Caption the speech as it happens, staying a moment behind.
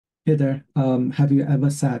Hey there. Have you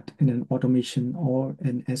ever sat in an automation or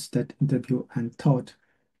an SDET interview and thought,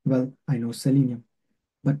 well, I know Selenium,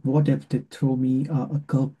 but what if they throw me a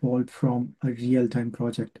curveball from a real-time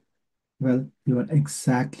project? Well, you are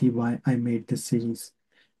exactly why I made this series.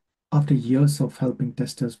 After years of helping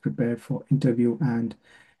testers prepare for interview and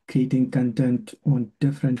creating content on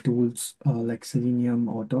different tools like Selenium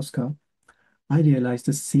or Tosca, I realized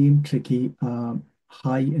the same tricky,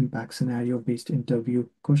 high-impact scenario-based interview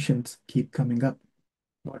questions keep coming up.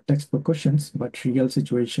 Not textbook questions, but real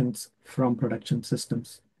situations from production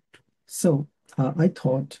systems. So I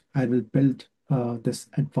thought I will build this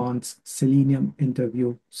advanced Selenium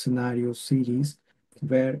interview scenario series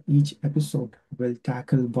where each episode will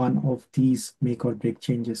tackle one of these make or break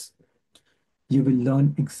changes. You will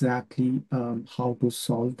learn exactly how to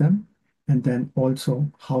solve them and then also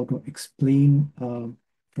how to explain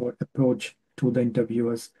your approach to the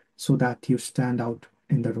interviewers so that you stand out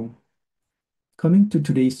in the room. Coming to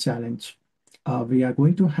today's challenge, we are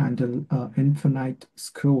going to handle infinite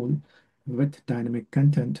scroll with dynamic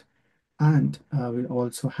content, and we'll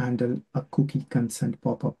also handle a cookie consent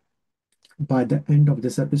pop-up. By the end of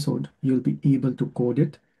this episode, you'll be able to code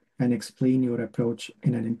it and explain your approach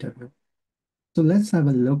in an interview. So let's have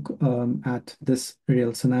a look at this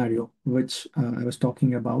real scenario, which I was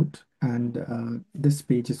talking about. And this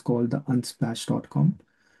page is called the unsplash.com.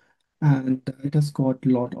 And it has got a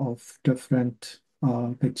lot of different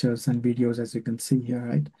pictures and videos, as you can see here,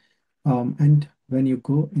 right? And when you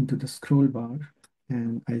go into the scroll bar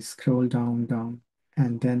and I scroll down,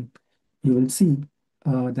 and then you will see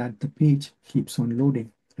that the page keeps on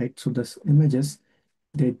loading, right? So this images,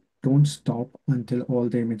 they don't stop until all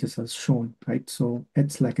the images are shown, right? So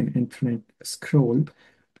it's like an infinite scroll,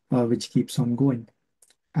 which keeps on going.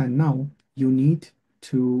 And now you need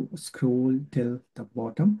to scroll till the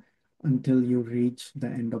bottom until you reach the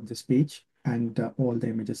end of this page and all the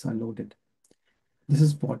images are loaded. This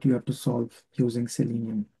is what you have to solve using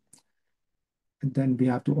Selenium. And then we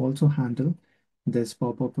have to also handle this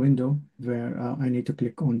pop-up window where I need to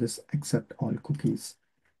click on this accept all cookies.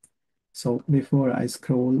 So before I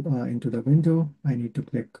scroll into the window, I need to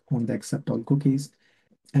click on the accept all cookies.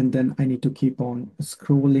 And then I need to keep on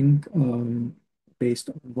scrolling based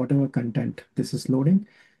on whatever content this is loading.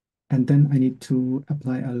 And then I need to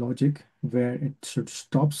apply a logic where it should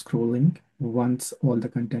stop scrolling once all the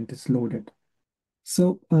content is loaded.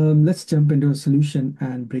 So let's jump into a solution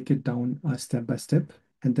and break it down step by step.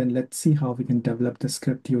 And then let's see how we can develop the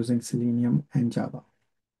script using Selenium and Java.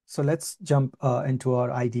 So let's jump into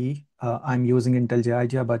our IDE. I'm using IntelliJ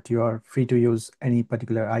IDEA, but you are free to use any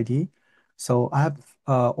particular IDE. So I have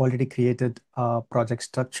already created a project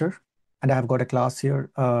structure, and I have got a class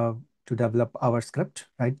here to develop our script,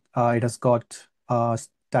 right? It has got a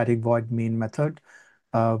static void main method,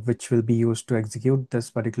 which will be used to execute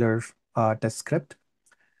this particular test script.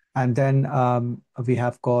 And then we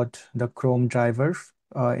have got the Chrome driver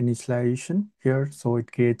initialization here. So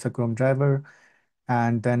it creates a Chrome driver.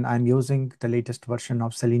 And then I'm using the latest version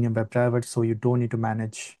of Selenium WebDriver, so you don't need to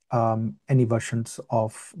manage any versions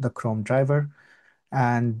of the Chrome driver.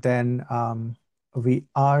 And then we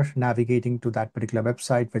are navigating to that particular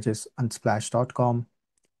website, which is unsplash.com.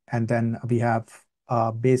 And then we have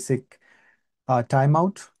a basic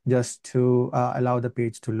timeout just to allow the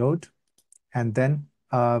page to load. And then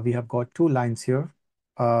we have got two lines here,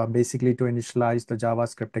 basically to initialize the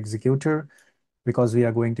JavaScript executor because we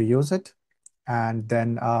are going to use it. And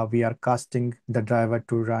then we are casting the driver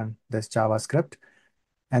to run this JavaScript.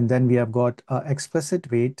 And then we have got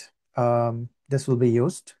explicit wait. This will be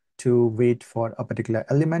used to wait for a particular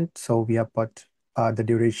element. So we have put the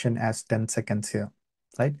duration as 10 seconds here,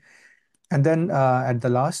 right? And then at the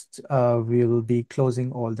last, we will be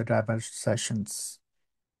closing all the driver sessions.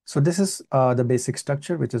 So this is the basic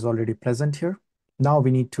structure, which is already present here. Now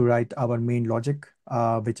we need to write our main logic,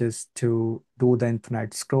 which is to do the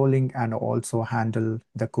infinite scrolling and also handle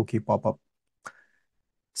the cookie pop-up.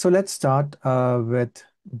 So let's start with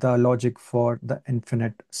the logic for the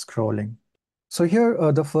infinite scrolling. So here,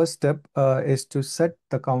 the first step is to set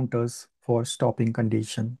the counters for stopping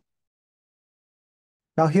condition.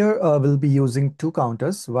 Now here we'll be using two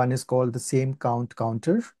counters. One is called the same count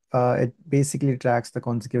counter. It basically tracks the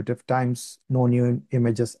consecutive times no new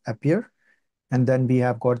images appear. And then we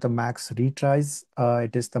have got the max retries.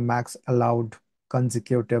 It is the max allowed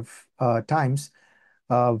consecutive times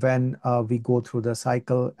when we go through the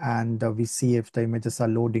cycle and we see if the images are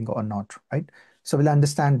loading or not, right? So we'll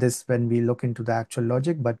understand this when we look into the actual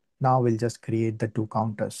logic, but now we'll just create the two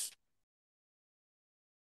counters.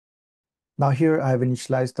 Now here I've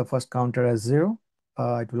initialized the first counter as 0.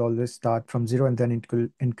 it will always start from 0 and then it will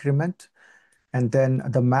increment. And then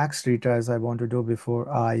the max retries I want to do before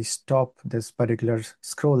I stop this particular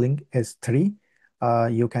scrolling is 3.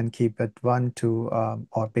 You can keep it 1, 2,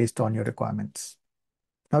 or based on your requirements.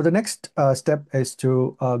 Now, the next step is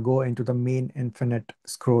to go into the main infinite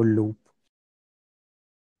scroll loop.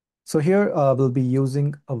 So here we'll be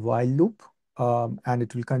using a while loop, and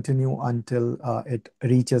it will continue until it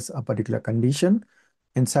reaches a particular condition.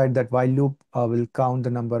 Inside that while loop, we'll count the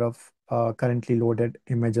number of currently loaded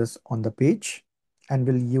images on the page, and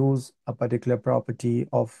we'll use a particular property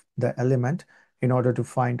of the element in order to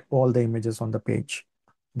find all the images on the page.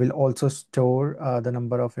 We'll also store the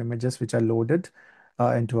number of images which are loaded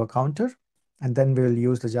into a counter, and then we'll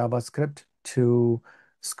use the JavaScript to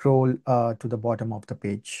scroll to the bottom of the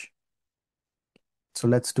page. So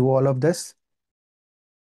let's do all of this.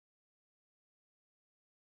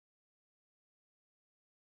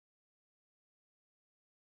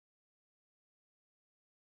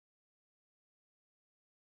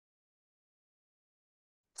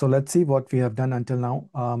 So let's see what we have done until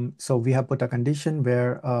now. So we have put a condition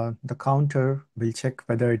where the counter will check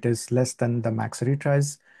whether it is less than the max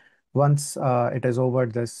retries. Once it is over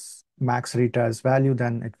this max retries value,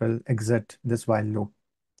 then it will exit this while loop.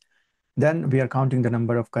 Then we are counting the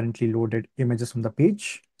number of currently loaded images on the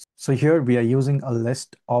page. So here we are using a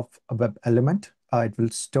list of a web element. It will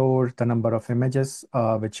store the number of images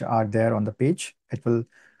which are there on the page. It will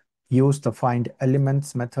use the find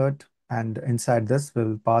elements method, and inside this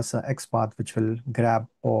we'll pass a XPath which will grab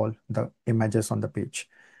all the images on the page.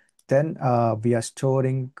 Then we are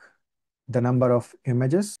storing the number of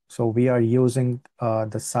images. So we are using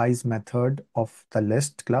the size method of the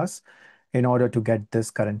list class in order to get this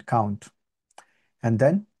current count. And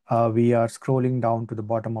then we are scrolling down to the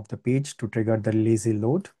bottom of the page to trigger the lazy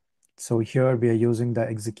load. So here we are using the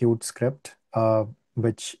execute script,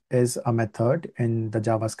 which is a method in the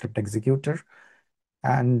JavaScript executor.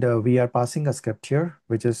 And we are passing a script here,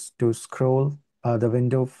 which is to scroll the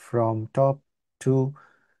window from top to,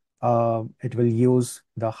 it will use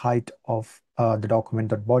the height of the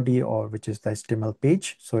document.body, or which is the HTML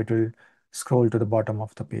page. So it will scroll to the bottom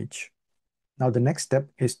of the page. Now the next step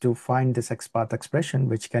is to find this XPath expression,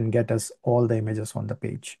 which can get us all the images on the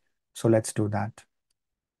page. So let's do that.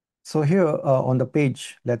 So here on the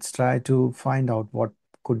page, let's try to find out what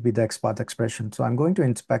could be the XPath expression. So I'm going to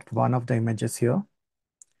inspect one of the images here.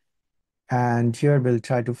 And here we'll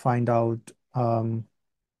try to find out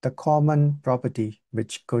the common property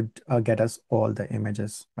which could get us all the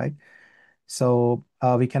images, right? So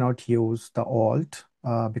we cannot use the alt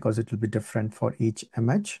because it will be different for each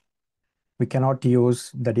image. We cannot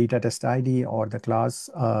use the data test ID or the class.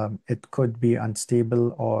 It could be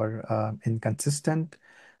unstable or inconsistent.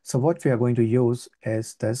 So what we are going to use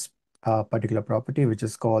is this particular property, which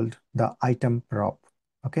is called the item prop.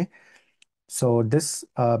 Okay. So this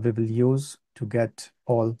we will use to get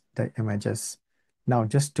all the images. Now,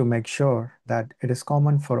 just to make sure that it is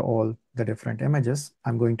common for all the different images,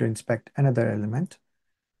 I'm going to inspect another element.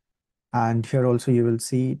 And here also you will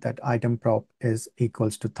see that item prop is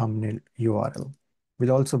equals to thumbnail URL.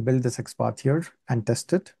 We'll also build this XPath here and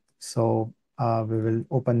test it. So we will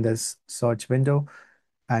open this search window,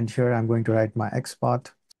 and here I'm going to write my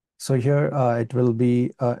XPath. So here it will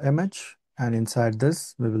be image, and inside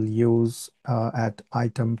this we will use at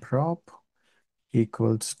item prop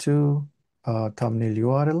equals to thumbnail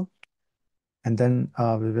URL, and then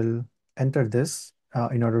we will enter this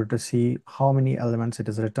in order to see how many elements it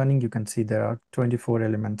is returning. You can see there are 24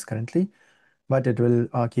 elements currently, but it will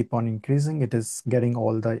keep on increasing. It is getting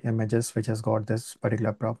all the images which has got this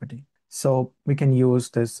particular property. So we can use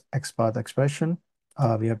this XPath expression.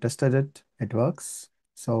 We have tested it, it works.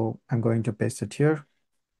 So I'm going to paste it here.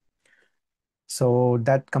 So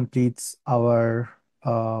that completes our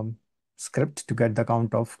script to get the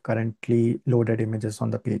count of currently loaded images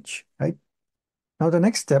on the page, right? Now the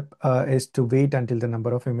next step is to wait until the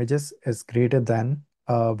number of images is greater than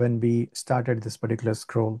when we started this particular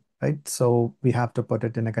scroll, right? So we have to put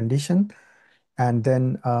it in a condition, and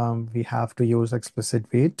then we have to use explicit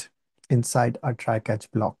wait inside a try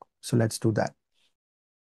catch block. So let's do that.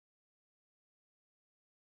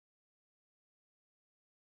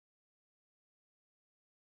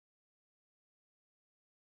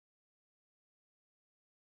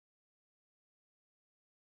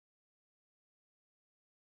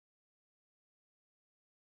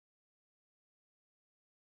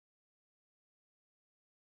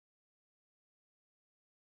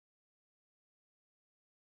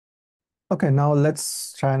 Okay, now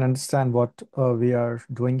let's try and understand what we are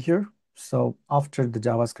doing here. So after the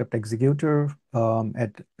JavaScript executor,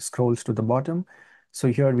 it scrolls to the bottom. So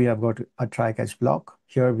here we have got a try catch block.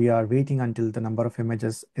 Here we are waiting until the number of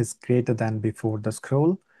images is greater than before the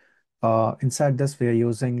scroll. Inside this, we are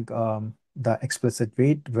using the explicit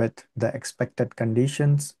wait with the expected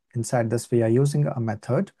conditions. Inside this, we are using a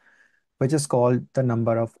method which is called the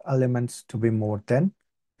number of elements to be more than.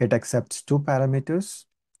 It accepts two parameters,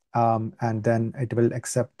 and then it will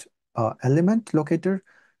accept element locator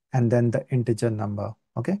and then the integer number.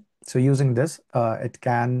 Okay, so using this, it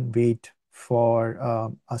can wait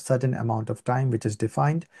for a certain amount of time which is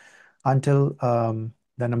defined until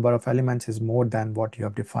the number of elements is more than what you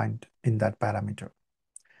have defined in that parameter.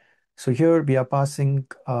 So here we are passing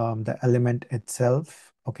the element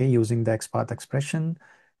itself, okay, using the XPath expression.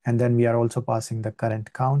 And then we are also passing the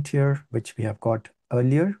current count here, which we have got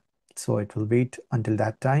earlier. So it will wait until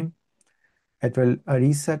that time. It will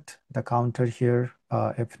reset the counter here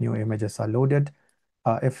if new images are loaded.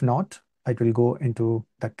 If not, it will go into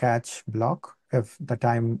the catch block if the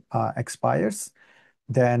time expires.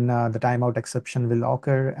 Then the timeout exception will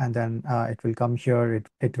occur, and then it will come here.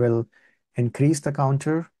 It will increase the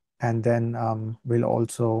counter, and then we'll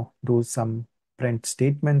also do some print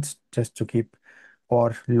statements just to keep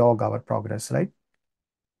or log our progress, right?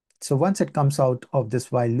 So once it comes out of this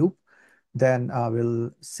while loop, then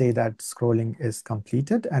we'll say that scrolling is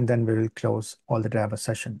completed, and then we will close all the driver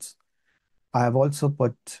sessions. I have also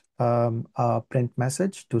put a print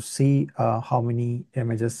message to see how many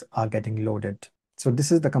images are getting loaded. So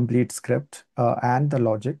this is the complete script and the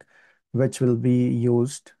logic, which will be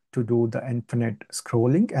used to do the infinite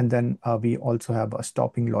scrolling. And then we also have a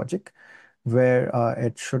stopping logic where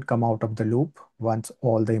it should come out of the loop once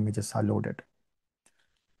all the images are loaded.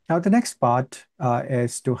 Now, the next part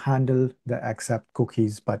is to handle the accept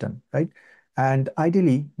cookies button, right? And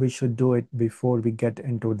ideally, we should do it before we get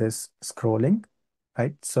into this scrolling,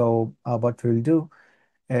 right? So what we'll do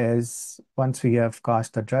is once we have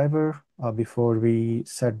cast the driver, before we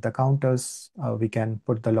set the counters, we can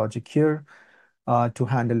put the logic here to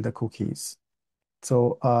handle the cookies.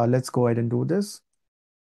 So let's go ahead and do this.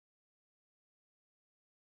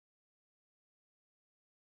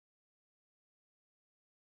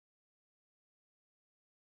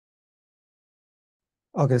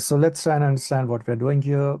 Okay, so let's try and understand what we're doing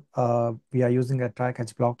here. We are using a try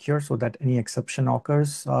catch block here so that any exception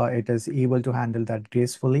occurs, it is able to handle that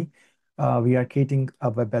gracefully. We are creating a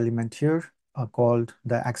web element here called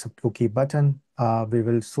the accept cookie button. We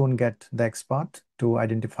will soon get the XPath to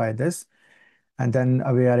identify this. And then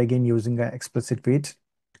we are again using an explicit wait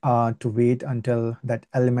to wait until that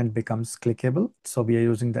element becomes clickable. So we are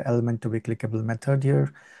using the element to be clickable method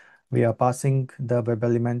here. We are passing the web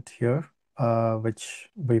element here, which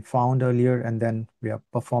we found earlier, and then we are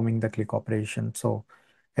performing the click operation. So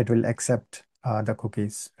it will accept the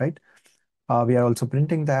cookies, right? We are also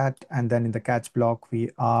printing that. And then in the catch block, we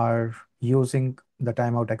are using the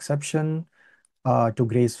timeout exception to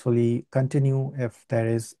gracefully continue if there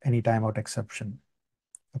is any timeout exception.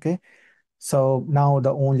 Okay, so now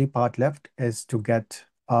the only part left is to get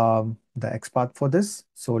the XPath for this.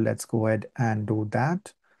 So let's go ahead and do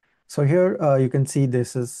that. So here you can see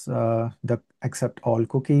this is the accept all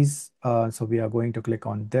cookies. So we are going to click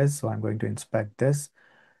on this. So I'm going to inspect this.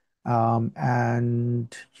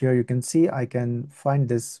 And here you can see I can find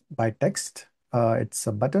this by text. It's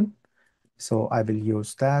a button. So I will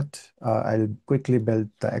use that. I'll quickly build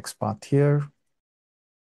the XPath here.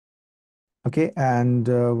 Okay, and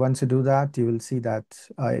once you do that, you will see that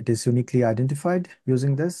it is uniquely identified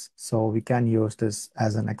using this. So we can use this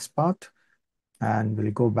as an XPath. And we'll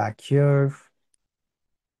go back here.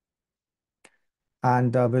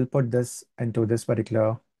 And we'll put this into this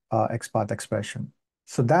particular XPath expression.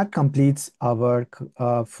 So that completes our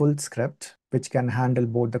full script, which can handle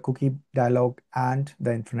both the cookie dialog and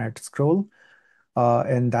the infinite scroll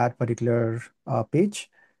in that particular page.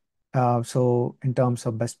 So in terms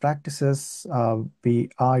of best practices, we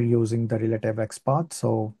are using the relative XPath.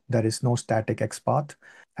 So there is no static XPath,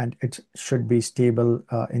 and it should be stable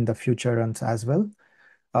in the future runs as well,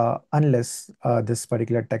 unless this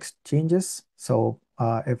particular text changes. So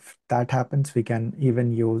if that happens, we can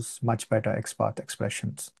even use much better XPath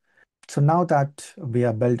expressions. So now that we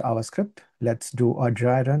have built our script, let's do a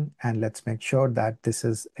dry run and let's make sure that this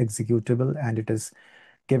is executable and it is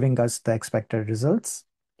giving us the expected results.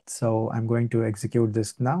 So I'm going to execute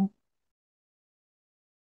this now.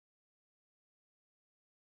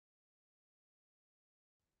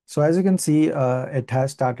 So as you can see, it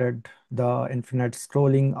has started the infinite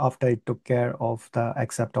scrolling after it took care of the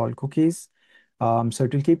accept all cookies. So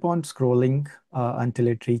it will keep on scrolling until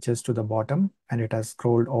it reaches to the bottom and it has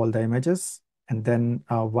scrolled all the images. and then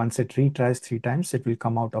once it retries 3 times, it will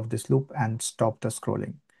come out of this loop and stop the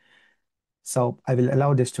scrolling. So I will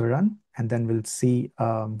allow this to run, and then we'll see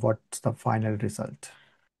what's the final result.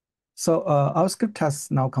 So our script has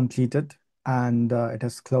now completed, and it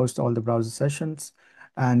has closed all the browser sessions.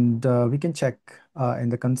 And we can check in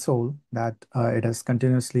the console that it has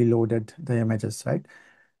continuously loaded the images, right?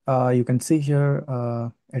 You can see here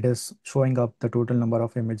it is showing up the total number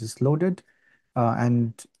of images loaded.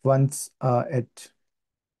 And once it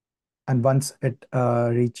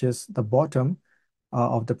reaches the bottom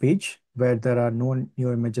of the page where there are no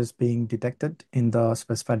new images being detected in the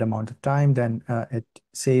specified amount of time, then it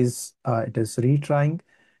says it is retrying.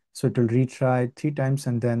 So it will retry 3 times,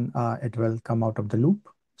 and then it will come out of the loop.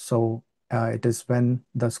 So it is when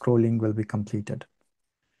the scrolling will be completed.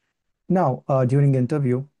 Now, during the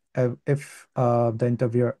interview, if the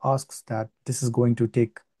interviewer asks that this is going to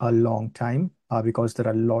take a long time because there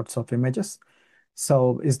are lots of images,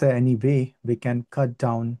 so is there any way we can cut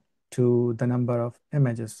down to the number of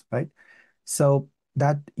images, right? So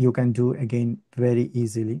that you can do again very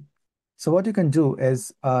easily. So what you can do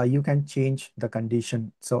is you can change the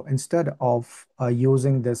condition. So instead of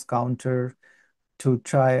using this counter to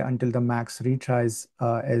try until the max retries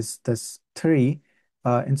is this 3.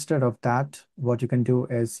 Instead of that, what you can do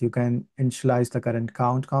is you can initialize the current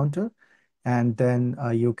count counter, and then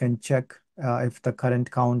you can check if the current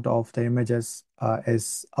count of the images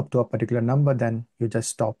is up to a particular number, then you just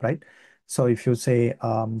stop, right? So if you say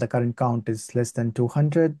the current count is less than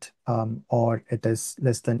 200 or it is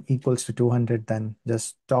less than equals to 200, then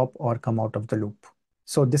just stop or come out of the loop.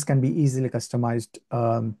 So this can be easily customized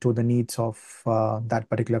to the needs of that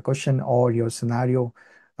particular question or your scenario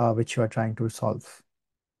which you are trying to solve.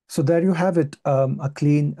 So there you have it, a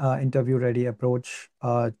clean interview-ready approach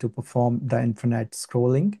to perform the infinite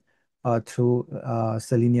scrolling through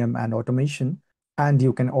Selenium and automation. And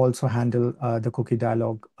you can also handle the cookie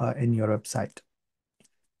dialog in your website.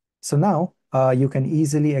 So now you can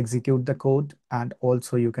easily execute the code, and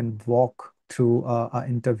also you can walk through an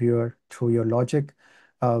interviewer through your logic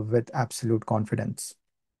with absolute confidence.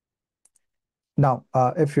 Now,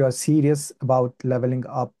 if you are serious about leveling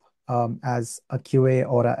up as a QA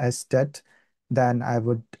or a SDET, then I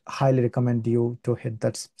would highly recommend you to hit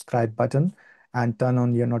that subscribe button and turn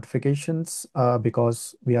on your notifications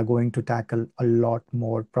because we are going to tackle a lot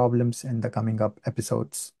more problems in the coming up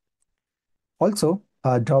episodes. Also,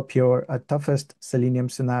 drop your toughest Selenium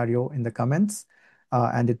scenario in the comments,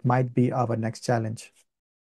 and it might be our next challenge.